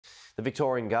The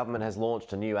Victorian government has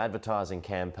launched a new advertising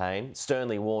campaign,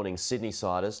 sternly warning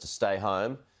Sydneysiders to stay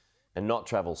home and not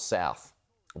travel south.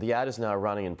 The ad is now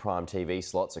running in prime TV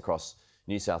slots across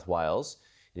New South Wales.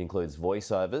 It includes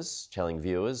voiceovers telling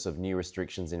viewers of new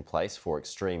restrictions in place for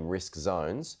extreme risk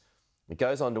zones. It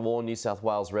goes on to warn New South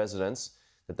Wales residents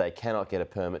that they cannot get a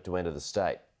permit to enter the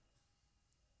state.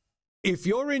 If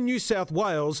you're in New South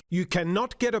Wales, you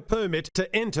cannot get a permit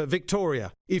to enter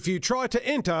Victoria. If you try to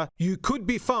enter, you could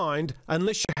be fined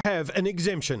unless you have an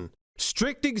exemption.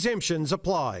 Strict exemptions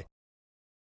apply.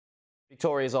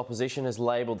 Victoria's opposition has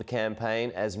labelled the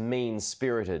campaign as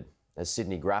mean-spirited, as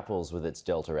Sydney grapples with its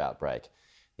Delta outbreak.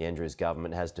 The Andrews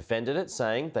government has defended it,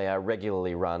 saying they are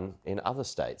regularly run in other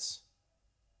states.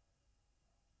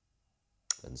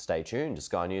 And stay tuned to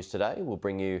Sky News Today. We'll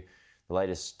bring you the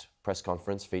latest press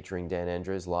conference featuring Dan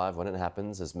Andrews live when it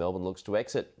happens as Melbourne looks to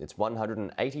exit its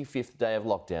 185th day of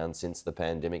lockdown since the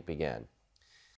pandemic began.